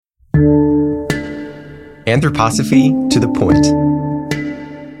Anthroposophy to the Point,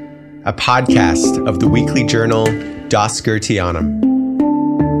 a podcast of the weekly journal Das Goetheanum.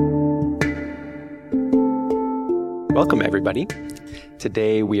 Welcome, everybody.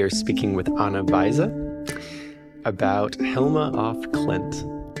 Today we are speaking with Anne Weise about Hilma of Klint.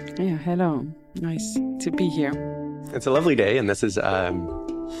 Yeah, hello. Nice to be here. It's a lovely day, and this is a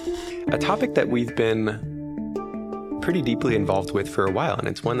topic that we've been pretty deeply involved with for a while, and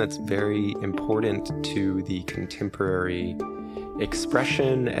it's one that's very important to the contemporary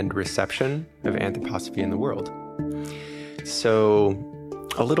expression and reception of anthroposophy in the world. So,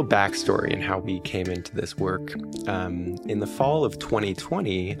 a little backstory in how we came into this work. In the fall of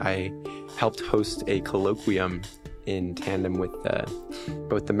 2020, I helped host a colloquium in tandem with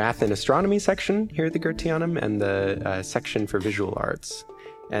both the Math and Astronomy section here at the Goetheanum and the section for Visual Arts.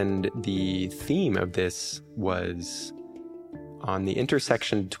 And the theme of this was on the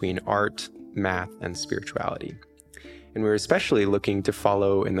intersection between art, math, and spirituality. And we were especially looking to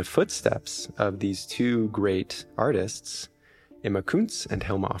follow in the footsteps of these two great artists, Imma Kuntz and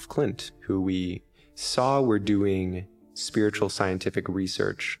Hilma af Klint, who we saw were doing spiritual scientific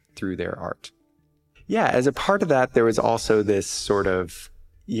research through their art. Yeah, as a part of that, there was also this sort of,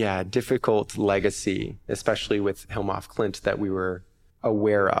 difficult legacy, especially with Hilma af Klint, that we were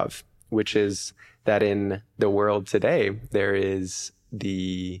aware of, which is that in the world today, there is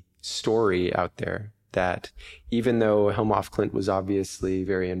the story out there that even though Hilma af Klint was obviously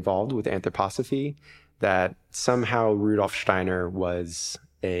very involved with anthroposophy, that somehow Rudolf Steiner was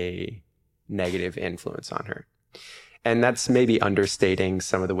a negative influence on her. And that's maybe understating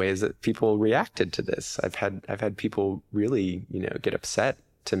some of the ways that people reacted to this. I've had people really, get upset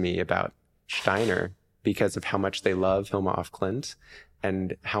to me about Steiner because of how much they love Hilma af Klint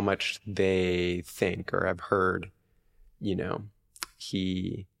and how much they think or have heard,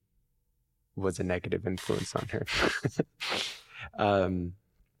 he was a negative influence on her. And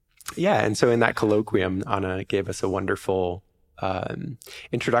so in that colloquium, Anna gave us a wonderful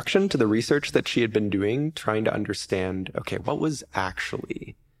introduction to the research that she had been doing, trying to understand, what was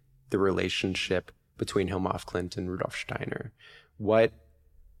actually the relationship between Hilma af Klint and Rudolf Steiner? What,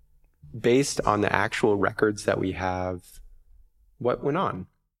 based on the actual records that we have, what went on?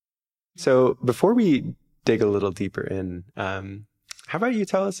 So before we dig a little deeper in, how about you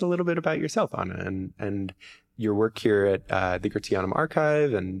tell us a little bit about yourself, Anna, and your work here at the Goetheanum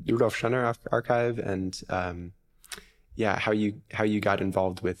Archive and Rudolf Steiner Archive, and how you got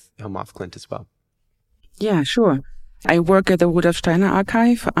involved with Hilma af Klint as well. Yeah, sure. I work at the Rudolf Steiner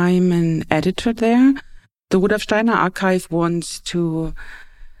Archive. I'm an editor there. The Rudolf Steiner Archive wants to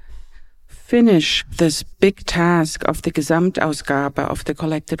finish this big task of the Gesamtausgabe of the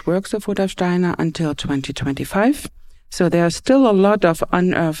collected works of Rudolf Steiner until 2025. So there are still a lot of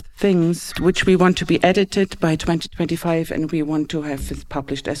unearthed things which we want to be edited by 2025, and we want to have it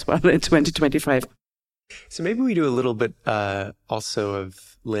published as well in 2025. So maybe we do a little bit also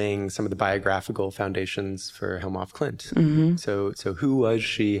of laying some of the biographical foundations for Hilma af Klint. Mm-hmm. So who was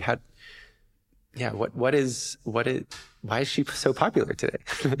she? Why is she so popular today?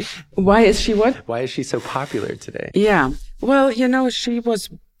 Why is she what? Why is she so popular today? Yeah. Well, she was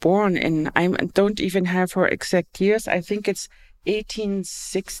born in, I don't even have her exact years. I think it's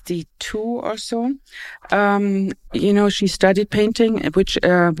 1862 or so. She studied painting, which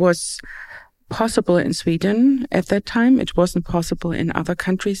was possible in Sweden at that time. It wasn't possible in other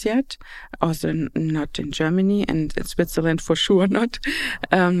countries yet, also not in Germany, and in Switzerland for sure not.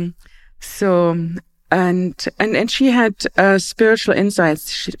 And she had spiritual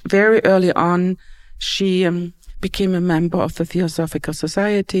insights. Very early on, she became a member of the Theosophical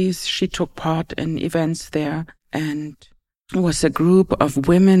Societies. She took part in events there, and was a group of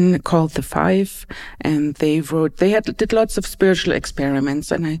women called the Five, and they did lots of spiritual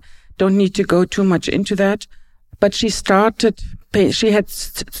experiments, and I don't need to go too much into that. But she had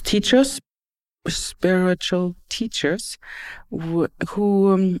teachers, spiritual teachers,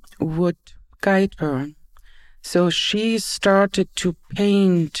 who would guide her. So she started to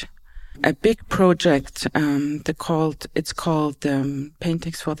paint a big project. It's called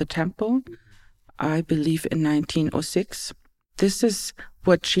Paintings for the Temple, I believe in 1906. This is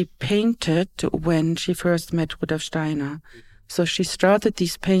what she painted when she first met Rudolf Steiner. So she started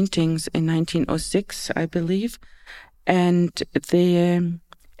these paintings in 1906, I believe, and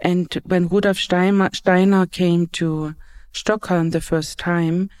when Rudolf Steiner came to Stockholm the first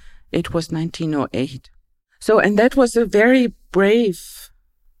time, it was 1908. So, and that was a very brave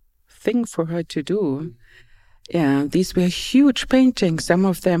thing for her to do. Yeah, these were huge paintings. Some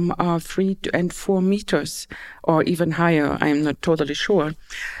of them are 3 and 4 meters or even higher. I'm not totally sure.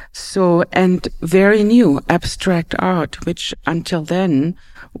 So, and very new abstract art, which until then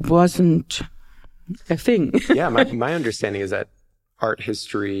wasn't a thing. Yeah, my understanding is that art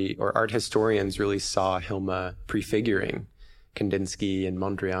history or art historians really saw Hilma prefiguring Kandinsky and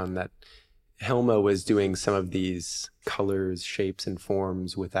Mondrian, that Hilma was doing some of these colors, shapes, and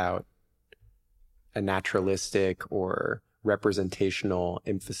forms without a naturalistic or representational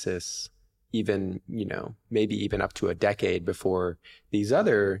emphasis, even, maybe even up to a decade before these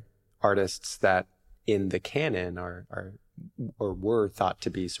other artists that in the canon are or were thought to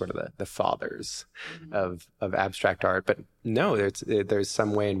be sort of the fathers of abstract art. But no, there's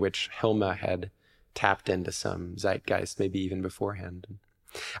some way in which Hilma had tapped into some zeitgeist, maybe even beforehand.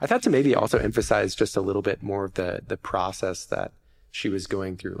 I thought to maybe also emphasize just a little bit more of the process that she was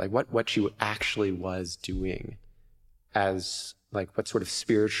going through, like what she actually was doing, as like what sort of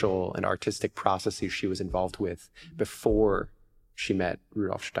spiritual and artistic processes she was involved with before she met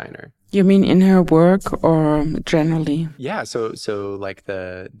Rudolf Steiner. You mean in her work or generally? Yeah, so like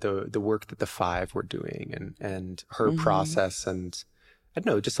the work that the five were doing and her process, and I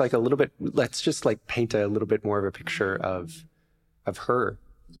don't know, just like a little bit, let's just like paint a little bit more of a picture of her.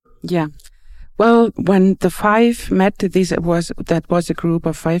 Yeah. Well, when the five met, that was a group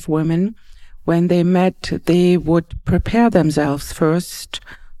of 5 women. When they met, they would prepare themselves first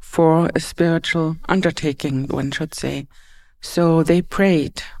for a spiritual undertaking, one should say. So they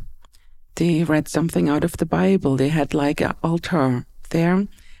prayed. They read something out of the Bible. They had like an altar there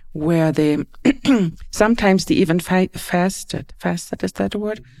where they, sometimes they even fasted. Fasted, is that a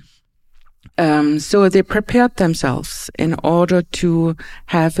word? So they prepared themselves in order to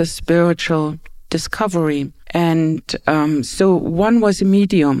have a spiritual discovery. And so one was a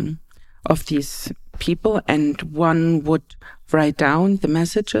medium of these people, and one would write down the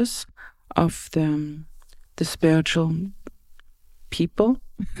messages of the spiritual people,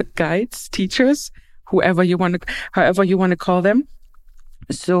 guides, teachers, however you want to call them.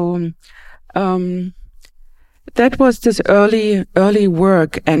 So that was this early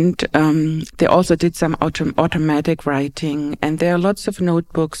work, and they also did some automatic writing, and there are lots of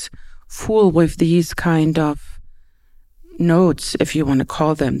notebooks full with these kind of notes, if you want to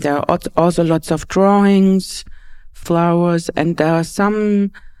call them. There are also lots of drawings, flowers, and there are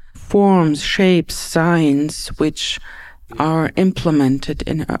some forms, shapes, signs which are implemented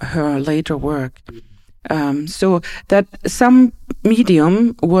in her later work. So that some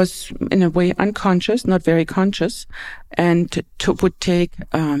medium was in a way unconscious, not very conscious, and would take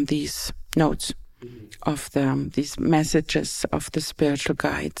these notes of these messages of the spiritual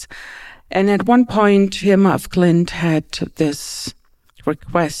guides. And at one point, Hilma of Klint had this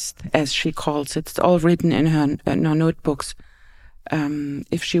request, as she calls it. It's all written in her notebooks,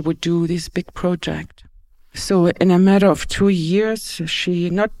 if she would do this big project. So in a matter of 2 years, she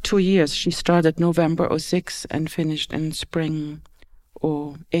started November 2006 and finished in spring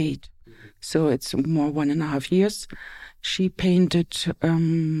 2008. So it's more 1.5 years. She painted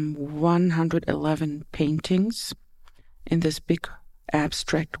 111 paintings in this big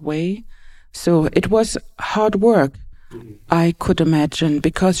abstract way. So it was hard work, I could imagine,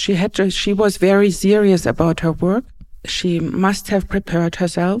 because she was very serious about her work. She must have prepared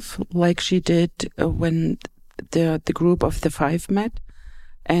herself like she did when the group of the 5 met.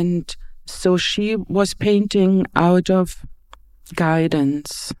 And so she was painting out of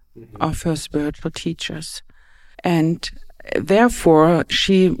guidance of her spiritual teachers. And therefore,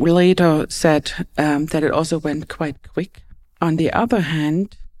 she later said that it also went quite quick. On the other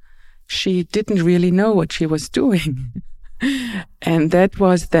hand, she didn't really know what she was doing. And that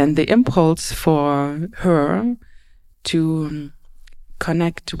was then the impulse for her to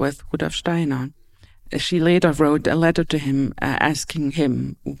connect with Rudolf Steiner. She later wrote a letter to him asking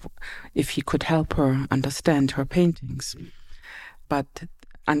him if he could help her understand her paintings. But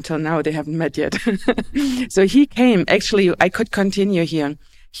until now, they haven't met yet. So he came, actually, I could continue here.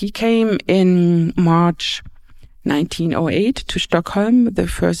 He came in March 1908 to Stockholm the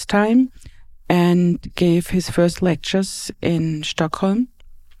first time and gave his first lectures in Stockholm.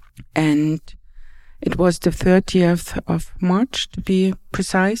 And it was the 30th of March, to be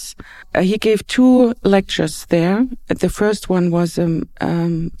precise. He gave 2 lectures there. The first one was a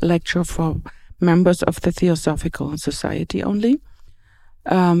lecture for members of the Theosophical Society only,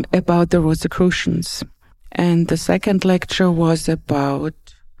 about the Rosicrucians. And the second lecture was about,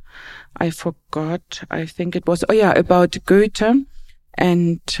 I forgot, I think it was, about Goethe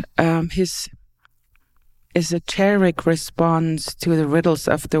and his esoteric response to the riddles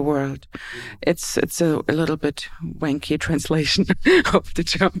of the world. It's a little bit wanky translation of the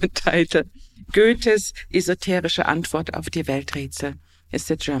German title. Goethes esoterische Antwort auf die Welträtsel is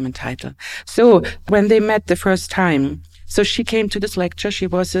the German title. So when they met the first time, so she came to this lecture. She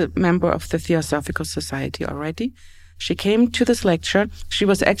was a member of the Theosophical Society already. She came to this lecture. She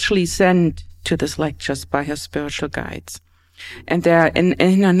was actually sent to these lectures by her spiritual guides. And there,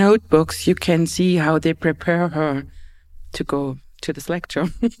 in her notebooks, you can see how they prepare her to go to this lecture.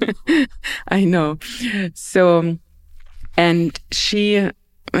 I know. So, and she,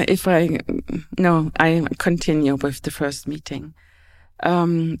 I continue with the first meeting.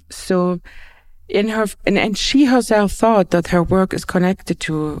 So, and she herself thought that her work is connected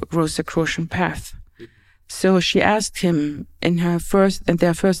to Rosicrucian path. So she asked him in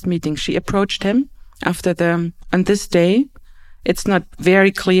their first meeting. She approached him on this day. It's not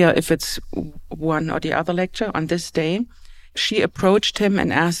very clear if it's one or the other lecture. On this day, she approached him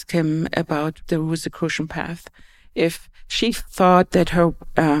and asked him about the Rosicrucian path, if she thought that her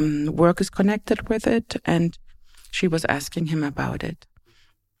work is connected with it, and she was asking him about it.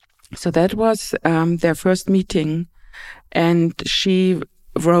 So that was their first meeting, and she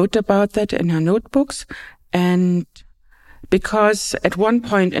wrote about that in her notebooks. And because at one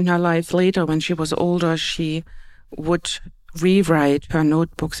point in her life later, when she was older, she would rewrite her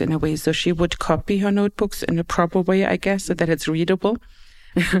notebooks in a way. So she would copy her notebooks in a proper way, I guess, so that it's readable.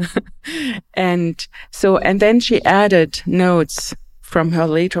 And then she added notes from her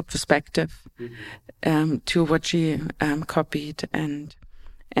later perspective to what she copied, and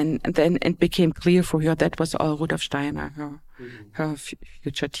then it became clear for her that was all Rudolf Steiner, her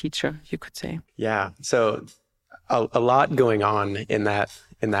future teacher, you could say. Yeah. So a lot going on in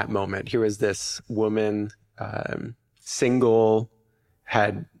that moment. Here was this woman, single,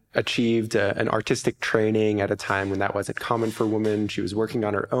 had achieved an artistic training at a time when that wasn't common for women. She was working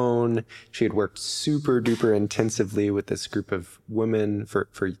on her own. She had worked super duper intensively with this group of women for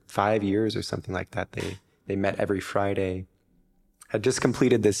 5 years or something like that. They met every Friday. Had just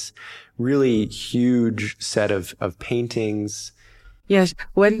completed this really huge set of paintings. Yes,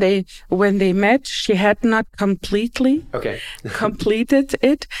 when they met, she had not completely completed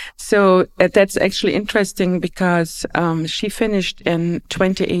it. So that's actually interesting because she finished in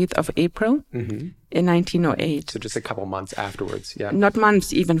 28th of April in 1908. So just a couple months afterwards, yeah. Not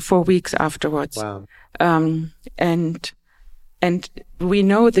months, even 4 weeks afterwards. Wow. And we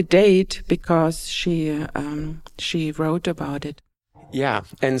know the date because she wrote about it. Yeah,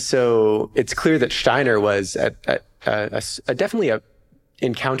 and so it's clear that Steiner was definitely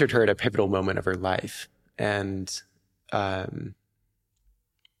encountered her at a pivotal moment of her life, and let's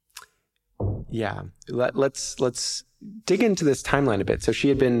dig into this timeline a bit. So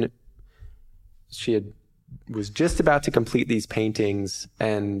she was just about to complete these paintings,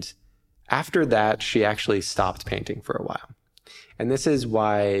 and after that, she actually stopped painting for a while, and this is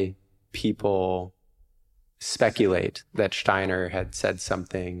why people speculate that Steiner had said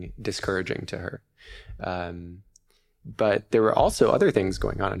something discouraging to her. But there were also other things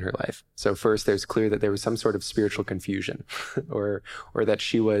going on in her life. So first, there's clear that there was some sort of spiritual confusion, or that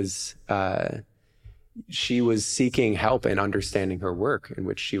she was seeking help in understanding her work, in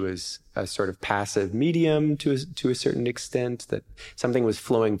which she was a sort of passive medium to a certain extent, that something was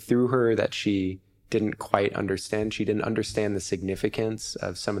flowing through her that she didn't quite understand. She didn't understand the significance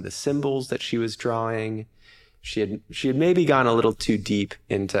of some of the symbols that she was drawing. She had maybe gone a little too deep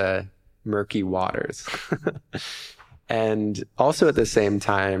into murky waters. And also at the same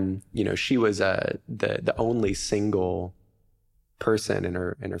time, she was the only single person in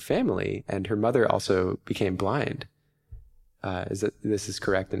her family, and her mother also became blind. This is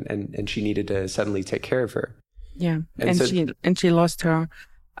correct? And she needed to suddenly take care of her. Yeah, and she lost her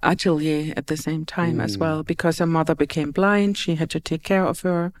atelier at the same time as well, because her mother became blind. She had to take care of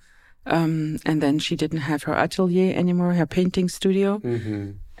her. And then she didn't have her atelier anymore, her painting studio.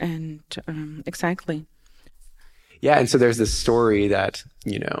 And exactly. Yeah, and so there's this story that,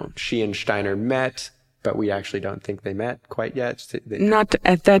 she and Steiner met, but we actually don't think they met quite yet. Not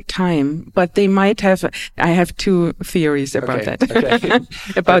at that time, but they might have. I have two theories about that,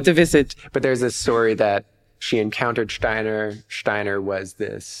 about the visit. But there's this story that she encountered Steiner. Steiner was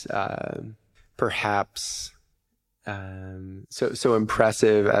this perhaps so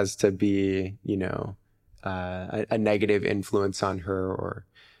impressive as to be, a negative influence on her, or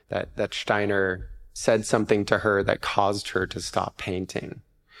that Steiner said something to her that caused her to stop painting.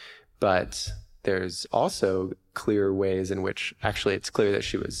 But there's also clear ways in which actually it's clear that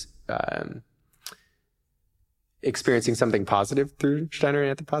she was experiencing something positive through Steiner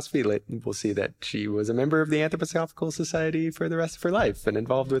Anthroposophy. We'll see that she was a member of the Anthroposophical Society for the rest of her life and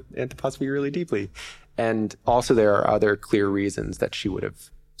involved with Anthroposophy really deeply. And also there are other clear reasons that she would have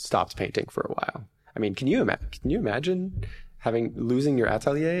stopped painting for a while. I mean, can you imagine losing your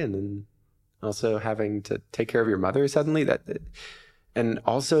atelier and then also having to take care of your mother suddenly? And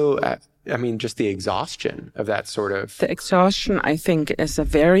also, I mean, just the exhaustion of that sort of... The exhaustion, I think, is a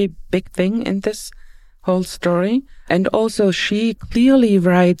very big thing in this whole story. And also she clearly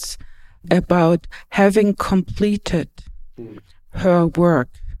writes about having completed her work.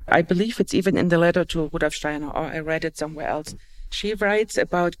 I believe it's even in the letter to Rudolf Steiner, or I read it somewhere else. She writes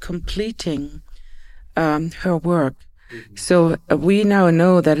about completing her work. Mm-hmm. So we now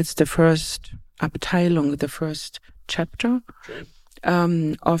know that it's the first Abteilung, the first chapter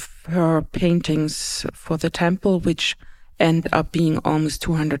of her paintings for the temple, which end up being almost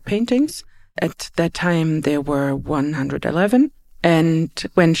 200 paintings. At that time, there were 111. And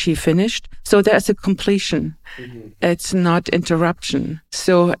when she finished, so there's a completion. Mm-hmm. It's not interruption.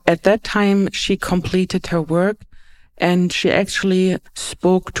 So at that time, she completed her work, and she actually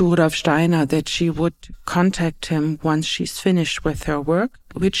spoke to Rudolf Steiner that she would contact him once she's finished with her work,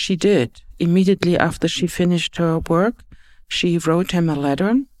 which she did. Immediately after she finished her work, she wrote him a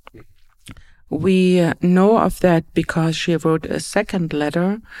letter. We know of that because she wrote a second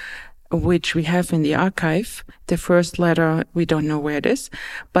letter, which we have in the archive. The first letter, we don't know where it is,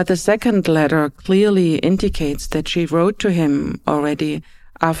 but the second letter clearly indicates that she wrote to him already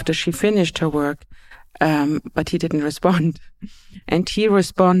after she finished her work, but he didn't respond. And he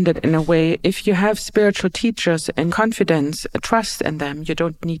responded in a way, if you have spiritual teachers and confidence, trust in them, you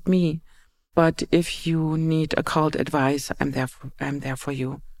don't need me. But if you need occult advice, I'm there for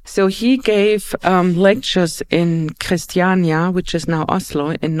you. So he gave lectures in Christiania, which is now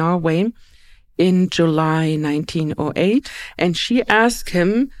Oslo in Norway, in July 1908. And she asked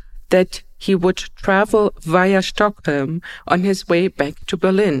him that he would travel via Stockholm on his way back to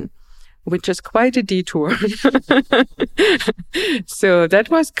Berlin, which is quite a detour. So that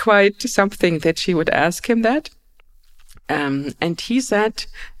was quite something that she would ask him that. And he said,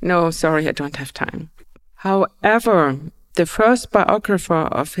 no, sorry, I don't have time. However, the first biographer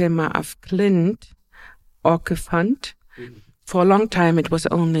of Hilma of Klint, Orkefant, for a long time it was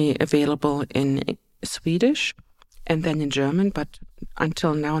only available in Swedish and then in German, but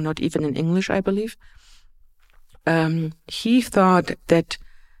until now not even in English, I believe. He thought that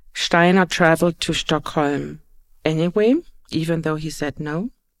Steiner traveled to Stockholm anyway, even though he said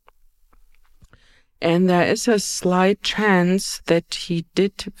no. And there is a slight chance that he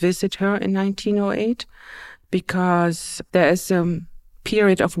did visit her in 1908, because there is a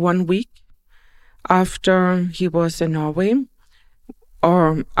period of 1 week after he was in Norway,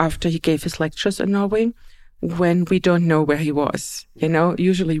 or after he gave his lectures in Norway, when we don't know where he was. You know,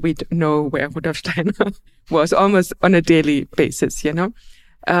 usually we know where Rudolf Steiner was almost on a daily basis, you know.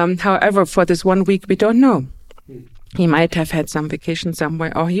 However, for this 1 week, we don't know. He might have had some vacation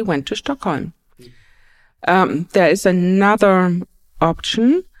somewhere, or he went to Stockholm. There is another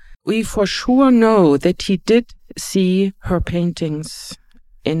option. We for sure know that he did see her paintings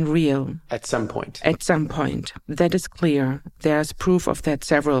in real. At some point. At some point. That is clear. There's proof of that,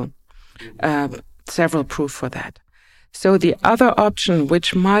 several proof for that. So the other option,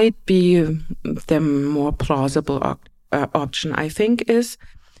 which might be the more plausible option, I think, is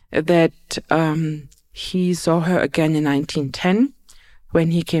that he saw her again in 1910 when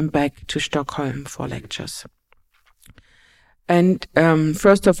he came back to Stockholm for lectures. And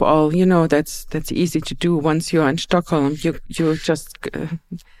first of all, you know, that's easy to do. Once you're in Stockholm, you just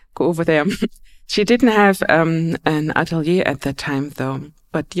go over there. She didn't have an atelier at that time, though.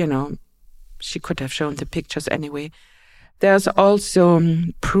 But, you know, she could have shown the pictures anyway. There's also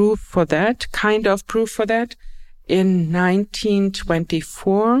proof for that, kind of proof for that. In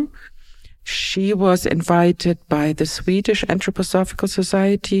 1924, she was invited by the Swedish Anthroposophical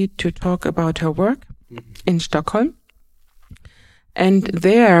Society to talk about her work in Stockholm. And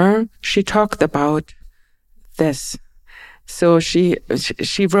there she talked about this. So she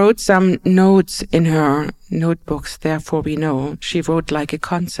wrote some notes in her notebooks, therefore we know. She wrote like a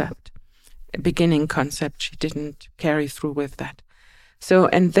concept, a beginning concept. She didn't carry through with that. So,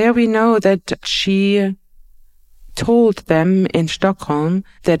 and there we know that she told them in Stockholm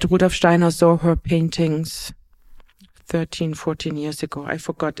that Rudolf Steiner saw her paintings 13, 14 years ago. I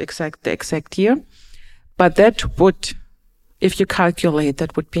forgot the exact year. But that would, if you calculate,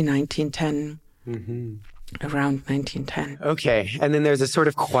 that would be 1910, around 1910. Okay. And then there's a sort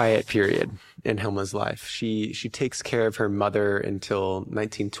of quiet period in Hilma's life. She takes care of her mother until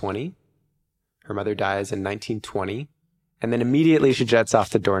 1920. Her mother dies in 1920, and then immediately she jets off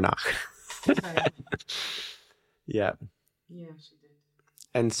to Dornach. Yeah. Yeah, she did.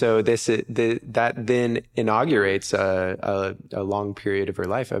 And so that then inaugurates a long period of her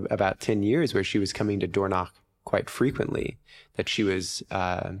life, about 10 years, where she was coming to Dornach quite frequently, that she was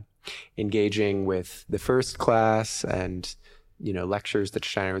engaging with the first class and, lectures that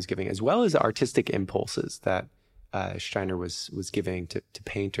Steiner was giving, as well as artistic impulses that Steiner was giving to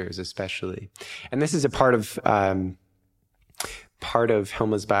painters especially. And this is a part of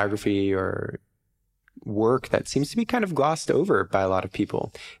Hilma's biography or work that seems to be kind of glossed over by a lot of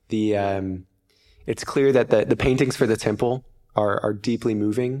people. It's clear that the paintings for the temple are deeply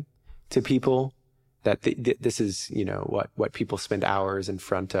moving to people, that this is, what people spend hours in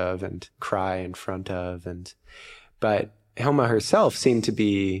front of and cry in front of. But Hilma herself seemed to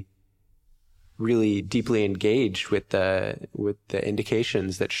be really deeply engaged with the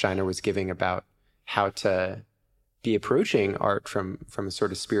indications that Steiner was giving about how to be approaching art from a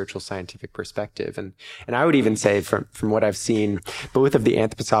sort of spiritual scientific perspective. And I would even say from what I've seen, both of the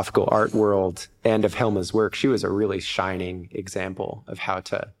anthroposophical art world and of Hilma's work, she was a really shining example of how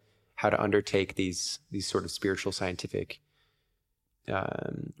to undertake these sort of spiritual scientific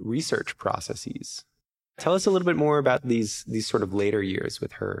research processes. Tell us a little bit more about these sort of later years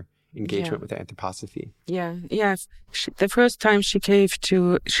with her engagement with anthroposophy. Yeah. The first time she came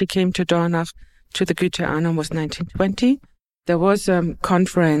to Dornach to the Goetheanum was 1920. There was a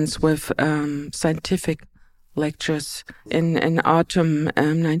conference with scientific lectures in autumn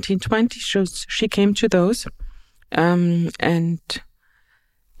 1920. She came to those, and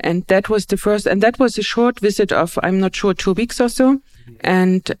that was the first. And that was a short visit of, I'm not sure, 2 weeks or so.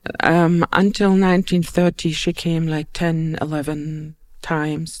 And until 1930, she came like 10, 11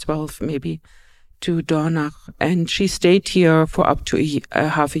 times, 12 maybe, to Dornach, and she stayed here for up to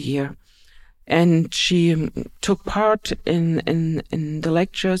half a year. And she took part in the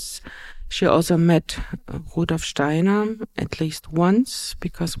lectures. She also met Rudolf Steiner at least once,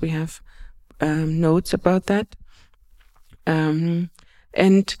 because we have notes about that. And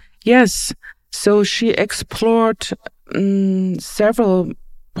yes, so she explored several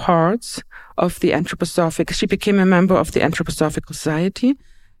parts of the Anthroposophic. She became a member of the Anthroposophical Society.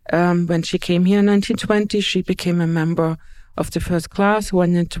 When she came here in 1920, she became a member of the first class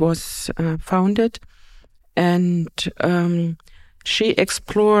when it was founded. And she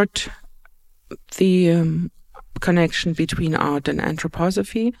explored the connection between art and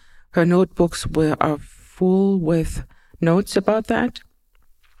anthroposophy. Her notebooks are full with notes about that.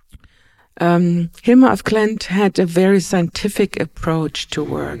 Hilma of Klint had a very scientific approach to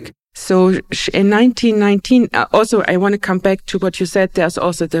work. So in 1919, also I want to come back to what you said. There's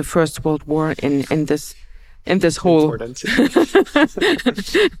also the First World War in this whole.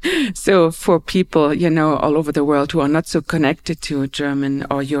 So for people, all over the world who are not so connected to German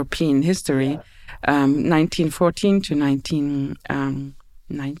or European history, 1914 to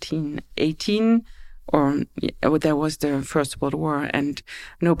 1918. There was the First World War, and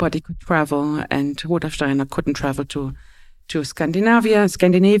nobody could travel, and Rudolf Steiner couldn't travel to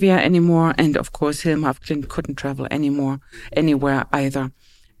Scandinavia anymore, and of course Hilma of Klint couldn't travel anywhere either,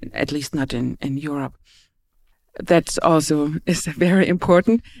 at least not in Europe. That's also is very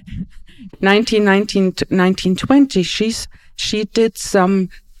important. 1919 to 1920, she did some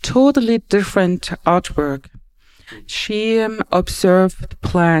totally different artwork. She observed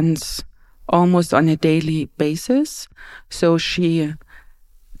plants almost on a daily basis. So she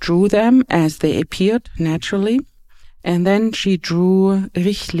drew them as they appeared naturally. And then she drew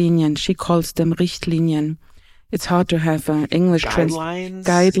Richtlinien. She calls them Richtlinien. It's hard to have English guidelines.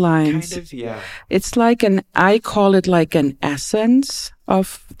 Guidelines. Kind of, yeah. It's I call it like an essence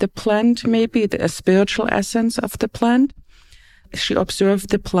of the plant, maybe a spiritual essence of the plant. She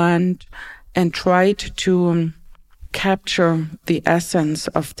observed the plant and tried to capture the essence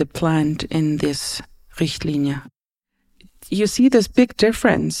of the plant in this Richtlinie. You see this big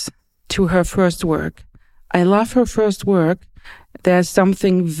difference to her first work. I love her first work. There's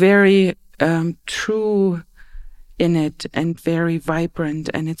something very true in it and very vibrant,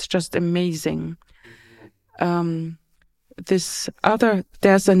 and it's just amazing. There's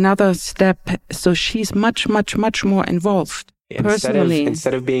another step. So she's much, much, much more involved personally.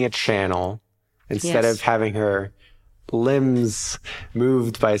 Instead of being a channel, instead of having her limbs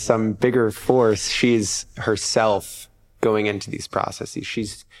moved by some bigger force, she's herself going into these processes.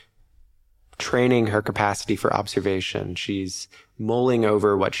 She's training her capacity for observation. She's mulling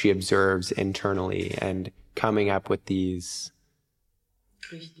over what she observes internally and coming up with these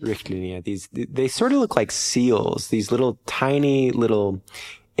Richtlinie. They sort of look like seals, these little tiny little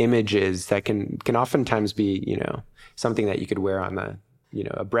images that can oftentimes be, you know, something that you could wear on the, you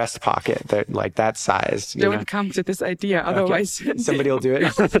know, a breast pocket that like that size. Don't come to this idea, otherwise somebody will do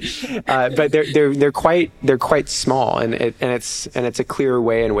it. But they're quite small, and it's a clear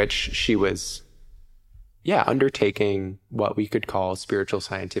way in which she was, undertaking what we could call spiritual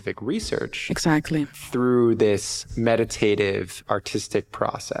scientific research. Exactly. Through this meditative artistic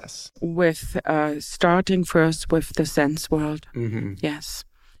process. With starting first with the sense world. Mm-hmm. Yes.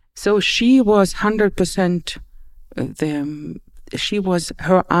 So she was 100%. She was,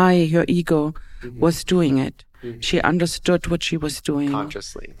 her ego was doing it. Mm-hmm. She understood what she was doing.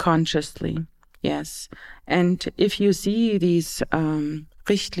 Consciously, yes. And if you see these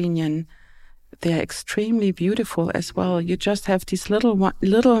Richtlinien, they're extremely beautiful as well. You just have these little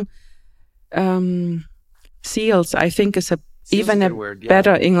seals. I think is even a word,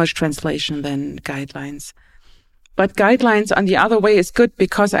 better English translation than guidelines. But guidelines on the other way is good,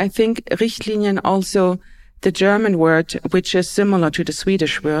 because I think Richtlinien also, the German word, which is similar to the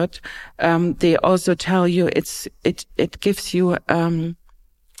Swedish word, they also tell you it gives you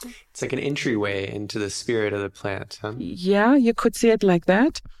it's like an entryway into the spirit of the plant, huh? Yeah, you could see it like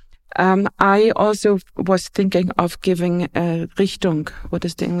that. I also was thinking of giving a Richtung. What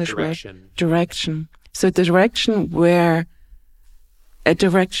is the English word? Direction. So the direction where a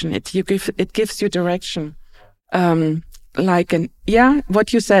direction, it gives you direction. Like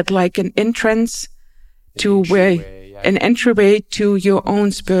what you said, like an entrance to an entryway to your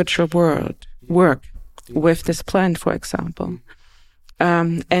own spiritual work with this plant, for example.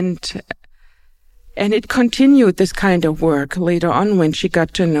 And it continued this kind of work later on when she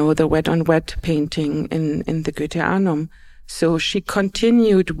got to know the wet on wet painting in the Goetheanum. So she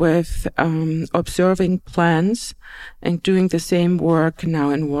continued with observing plants and doing the same work now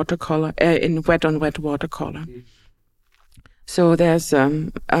in watercolor, in wet on wet watercolor. So there's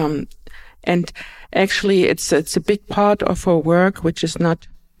and actually it's a big part of her work which is not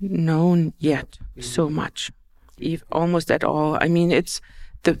known yet so much, almost at all. I mean, it's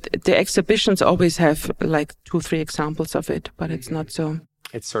the exhibitions always have like 2-3 examples of it, but it's not so.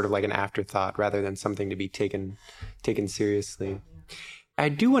 It's sort of like an afterthought rather than something to be taken seriously. I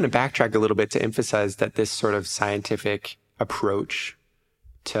do want to backtrack a little bit to emphasize that this sort of scientific approach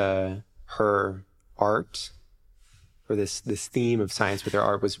to her art, or this theme of science with her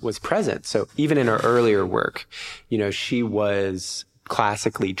art, was present. So even in her earlier work, you know, she was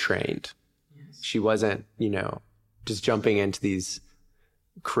classically trained. She wasn't, you know, just jumping into these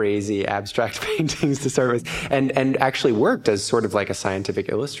crazy abstract paintings to start with, and actually worked as sort of like a scientific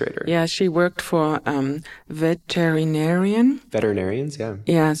illustrator. Yeah, she worked for veterinarians, yeah.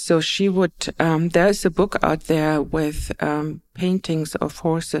 Yeah, so she would, there's a book out there with paintings of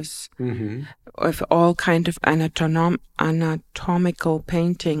horses, of all kind of anatomical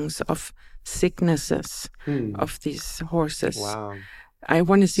paintings of sicknesses of these horses. Wow. I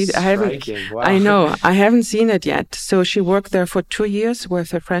want to see it. Wow. I know. I haven't seen it yet. So she worked there for 2 years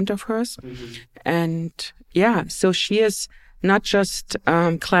with a friend of hers. And so she is not just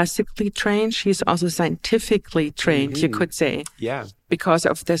classically trained, she's also scientifically trained, you could say. Yeah. Because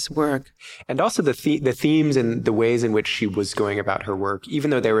of this work. And also the themes and the ways in which she was going about her work,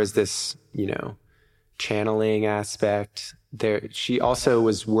 even though there was this, you know, channeling aspect, she also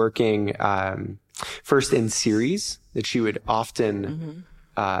was working first in series, that she would often,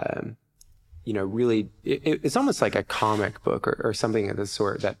 you know, really, it's almost like a comic book or something of the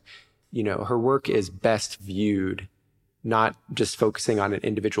sort, that, you know, her work is best viewed, not just focusing on an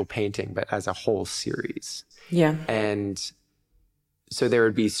individual painting, but as a whole series. Yeah. And so there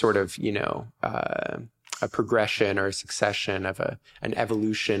would be sort of, you know, a progression or a succession of an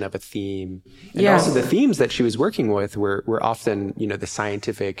evolution of a theme. And also the themes that she was working with were often, you know, the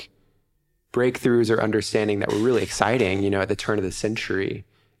scientific breakthroughs or understanding that were really exciting, you know, at the turn of the century.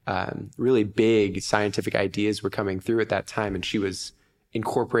 Really big scientific ideas were coming through at that time, and she was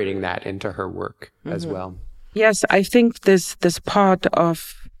incorporating that into her work as well. Yes, I think this part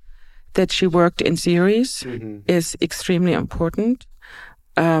of that she worked in series is extremely important,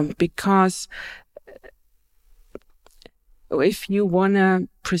 because if you want to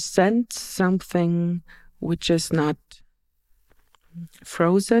present something which is not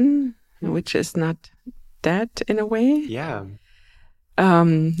frozen, which is not dead in a way. Yeah.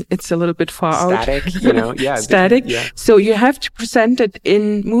 It's a little bit far out. Static, you know, yeah. Static. Yeah. So you have to present it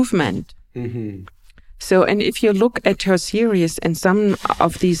in movement. So, and if you look at her series, and some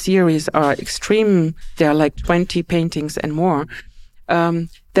of these series are extreme, there are like 20 paintings and more, there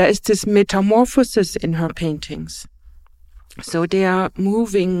is this metamorphosis in her paintings. So they are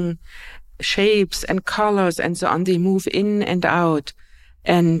moving shapes and colors and so on. They move in and out.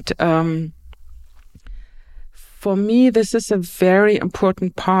 And for me, this is a very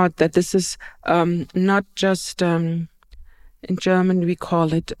important part, that this is not just, in German we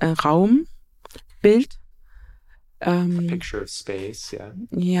call it a Raumbild. A picture of space, yeah.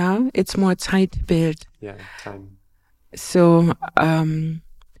 Yeah, it's more Zeitbild. Yeah, time. So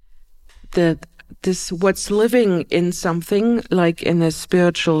this what's living in something, like in a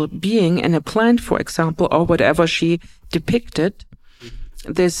spiritual being, in a plant, for example, or whatever she depicted,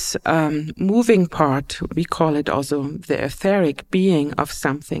 this moving part, we call it also the etheric being of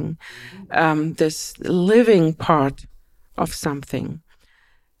something, this living part of something,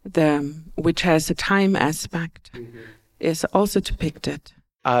 which has a time aspect, is also depicted.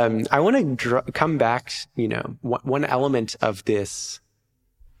 I want to come back, one element of this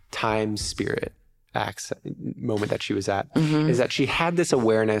time spirit moment that she was at is that she had this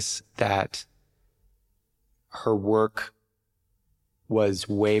awareness that her work was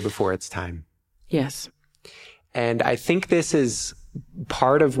way before its time. Yes. And I think this is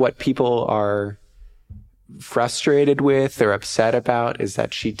part of what people are frustrated with or upset about, is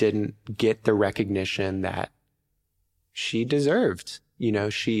that she didn't get the recognition that she deserved.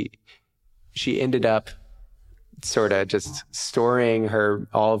 She ended up sort of just storing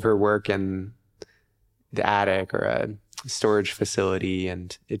all of her work in the attic or a storage facility,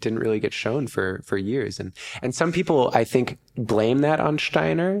 and it didn't really get shown for years. And some people, I think, blame that on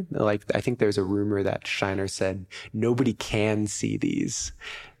Steiner. Like, I think there's a rumor that Steiner said nobody can see these,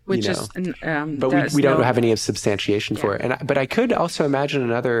 which is, but we don't have any substantiation for it. But I could also imagine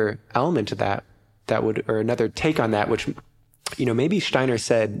another element to that would, or another take on that, which, maybe Steiner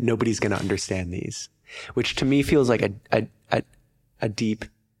said nobody's going to understand these, which to me feels like a deep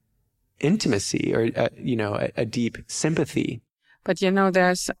intimacy, or a deep sympathy. But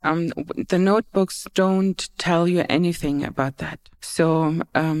there's the notebooks don't tell you anything about that. So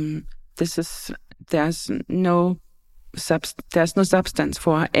there's no substance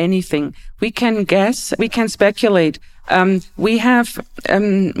for anything. We can guess, we can speculate. We have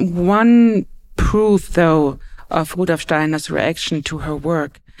one proof, though, of Rudolf Steiner's reaction to her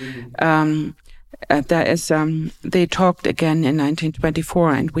work. There is, they talked again in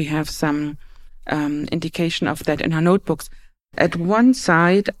 1924, and we have some indication of that in her notebooks. At one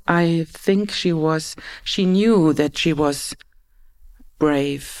side, I think she knew that she was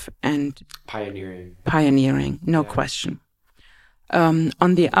brave and pioneering, no question.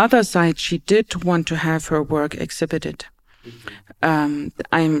 On the other side, she did want to have her work exhibited.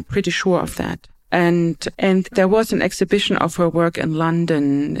 I'm pretty sure of that. And there was an exhibition of her work in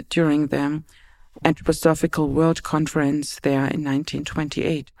London during the Anthroposophical World Conference there in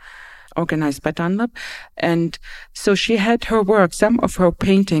 1928, organized by Dunlop. And so she had her work, some of her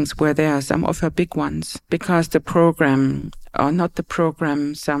paintings were there, some of her big ones, because the program, or not the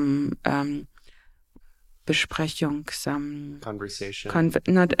program, some Besprechung, some conversation,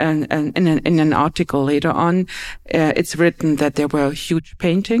 in an article later on, it's written that there were huge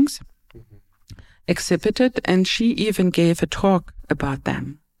paintings exhibited, and she even gave a talk about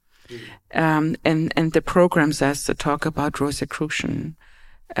them. And the program says the talk about Rosicrucian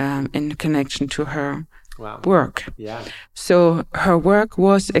in connection to her work. Yeah. So her work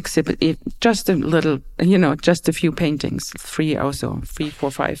was exhibited, just a little, just a few paintings, 3 or so, 3,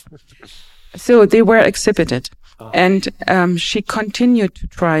 4, 5. So they were exhibited. And she continued to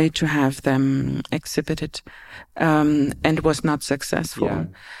try to have them exhibited, and was not successful. Yeah.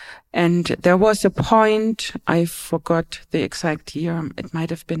 And there was a point, I forgot the exact year, it might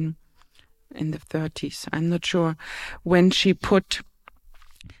have been in the 30s, I'm not sure, when she put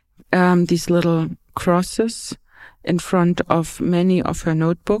these little crosses in front of many of her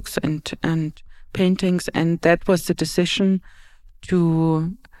notebooks and paintings, and that was the decision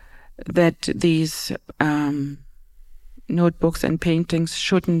that these notebooks and paintings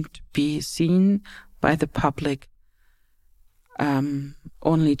shouldn't be seen by the public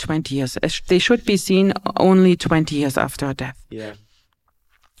only 20 years. They should be seen only 20 years after her death. Yeah.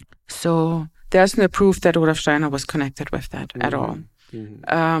 So there's no proof that Rudolf Steiner was connected with that at all.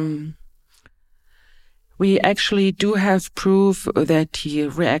 We actually do have proof that he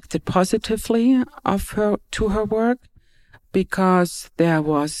reacted positively to her work, because there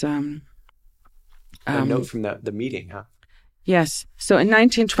was a note from the meeting, huh? Yes. So in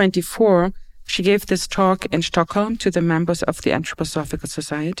 1924, she gave this talk in Stockholm to the members of the Anthroposophical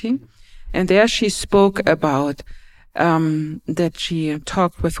Society. And there she spoke about that she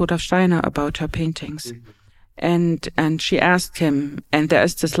talked with Rudolf Steiner about her paintings. And she asked him, and there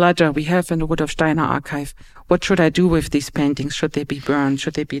is this letter we have in the Rudolf Steiner Archive, what should I do with these paintings? Should they be burned?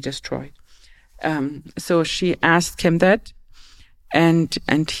 Should they be destroyed? So she asked him that. And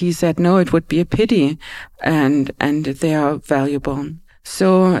he said, no, it would be a pity, and they are valuable.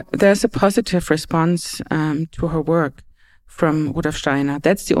 So there's a positive response to her work from Rudolf Steiner.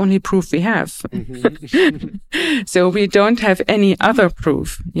 That's the only proof we have. Mm-hmm. So we don't have any other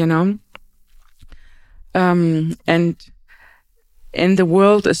proof, you know. And in the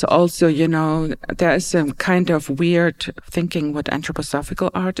world is also, you know, there is a kind of weird thinking what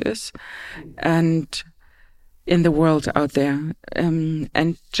anthroposophical art is, and in the world out there.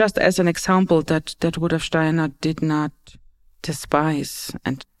 And just as an example that Rudolf Steiner did not despise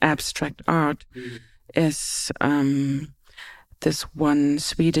and abstract art is this one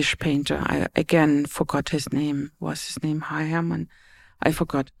Swedish painter. I again forgot his name. Was his name Herman? I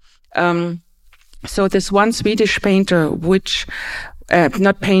forgot. So this one Swedish painter, which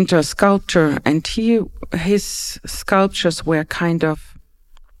not painter, sculptor, and his sculptures were kind of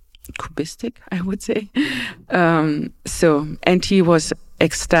cubistic, I would say. And he was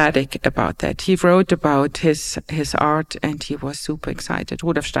ecstatic about that. He wrote about his art, and he was super excited,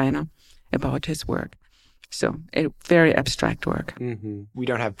 Rudolf Steiner, about his work. So a very abstract work. Mm-hmm. We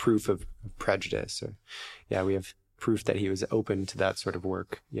don't have proof of prejudice, we have proof that he was open to that sort of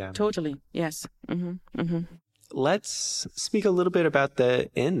work. Yeah, totally. Yes. Mm-hmm. Mm-hmm. Let's speak a little bit about the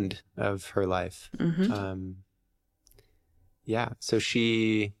end of her life. Mm-hmm. So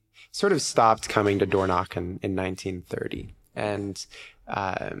she sort of stopped coming to Dornach in 1930. And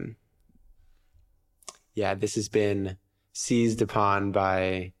this has been seized upon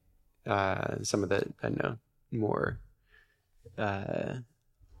by some of the, more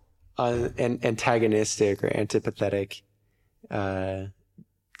antagonistic or antipathetic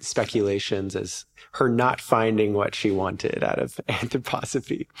speculations as her not finding what she wanted out of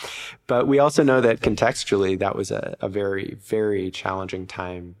anthroposophy. But we also know that contextually that was a very, very challenging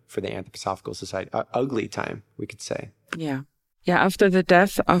time for the Anthroposophical Society. Ugly time, we could say. Yeah. After the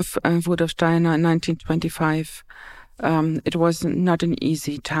death of Rudolf Steiner in 1925, it was not an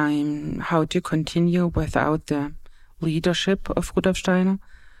easy time how to continue without the leadership of Rudolf Steiner.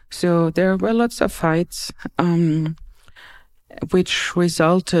 So there were lots of fights, which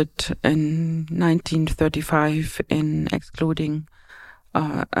resulted in 1935 in excluding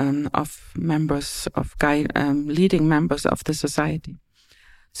of members of leading members of the society.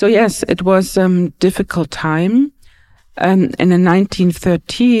 So yes, it was a difficult time. And in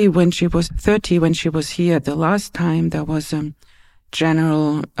 1930, when she was here the last time, there was a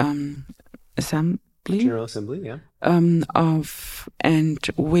general assembly. General assembly, yeah. And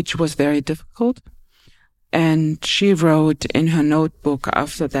which was very difficult. And she wrote in her notebook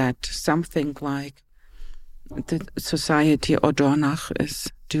after that something like, the society or Dornach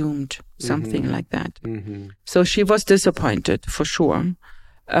is doomed, something like that. Mm-hmm. So she was disappointed, for sure,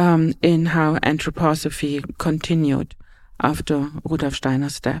 in how anthroposophy continued after Rudolf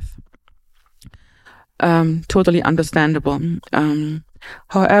Steiner's death. Totally understandable.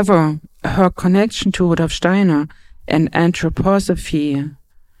 However, her connection to Rudolf Steiner and anthroposophy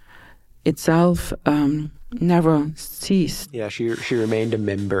itself never ceased. Yeah, she remained a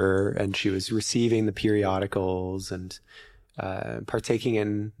member, and she was receiving the periodicals and partaking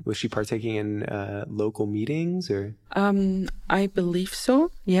in local meetings, or? I believe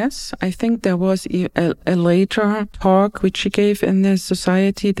so, yes. I think there was a later talk which she gave in the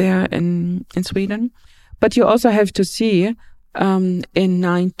society there in Sweden. But you also have to see, in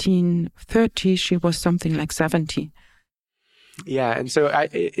 1930, she was something like 70. Yeah, and so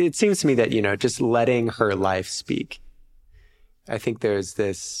it seems to me that, just letting her life speak, I think there's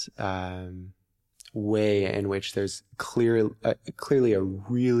this way in which there's clearly a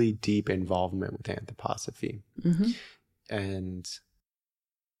really deep involvement with anthroposophy. Mm-hmm. And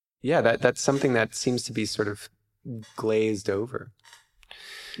that's something that seems to be sort of glazed over.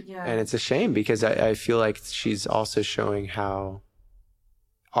 Yeah. And it's a shame, because I feel like she's also showing how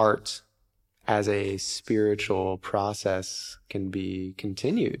art as a spiritual process can be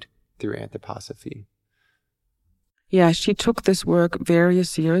continued through anthroposophy. Yeah, she took this work very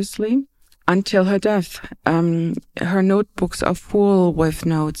seriously until her death. Her notebooks are full with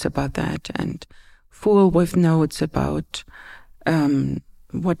notes about that, and full with notes about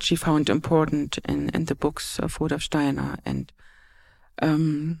what she found important in the books of Rudolf Steiner. And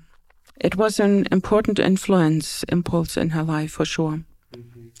it was an important impulse in her life, for sure.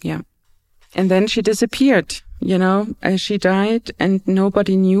 Mm-hmm. Yeah. And then she disappeared, she died, and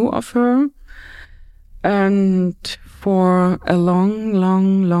nobody knew of her. And for a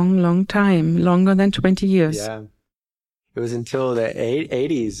long time, longer than 20 years. Yeah. It was until the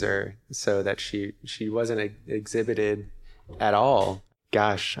 80s or so that she wasn't exhibited at all.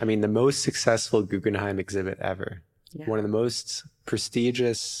 Gosh, I mean, the most successful Guggenheim exhibit ever. Yeah. One of the most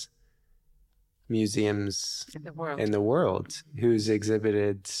prestigious museums in the world, who's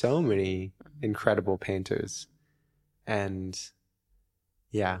exhibited so many incredible painters. And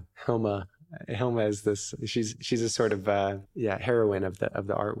yeah, Hilma is this. She's a sort of heroine of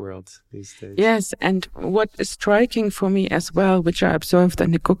the art world these days. Yes, and what is striking for me as well, which I observed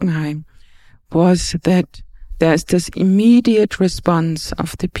in the Guggenheim, was that there's this immediate response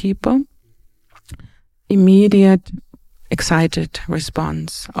of the people, immediate excited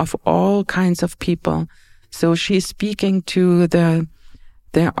response of all kinds of people. So she's speaking to the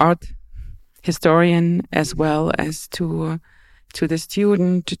art historian as well as to the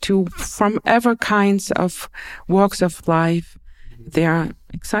student, from ever kinds of walks of life. They are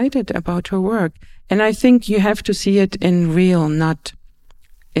excited about her work. And I think you have to see it in real, not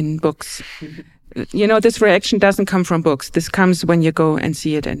in books. This reaction doesn't come from books. This comes when you go and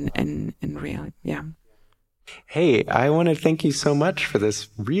see it in real. Yeah. Hey, I want to thank you so much for this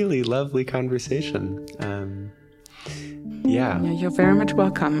really lovely conversation. Yeah, you're very much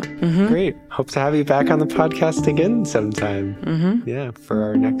welcome. Mm-hmm. Great. Hope to have you back on the podcast again sometime. Mm-hmm. Yeah, for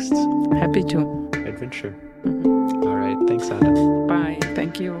our next happy to adventure. Mm-hmm. All right. Thanks, Anna. Bye.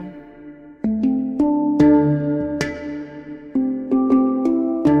 Thank you.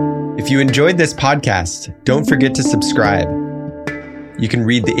 If you enjoyed this podcast, don't forget to subscribe. You can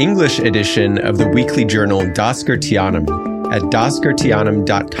read the English edition of the weekly journal Das Goetheanum at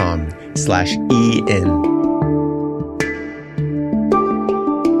dasgoetheanum.com/en.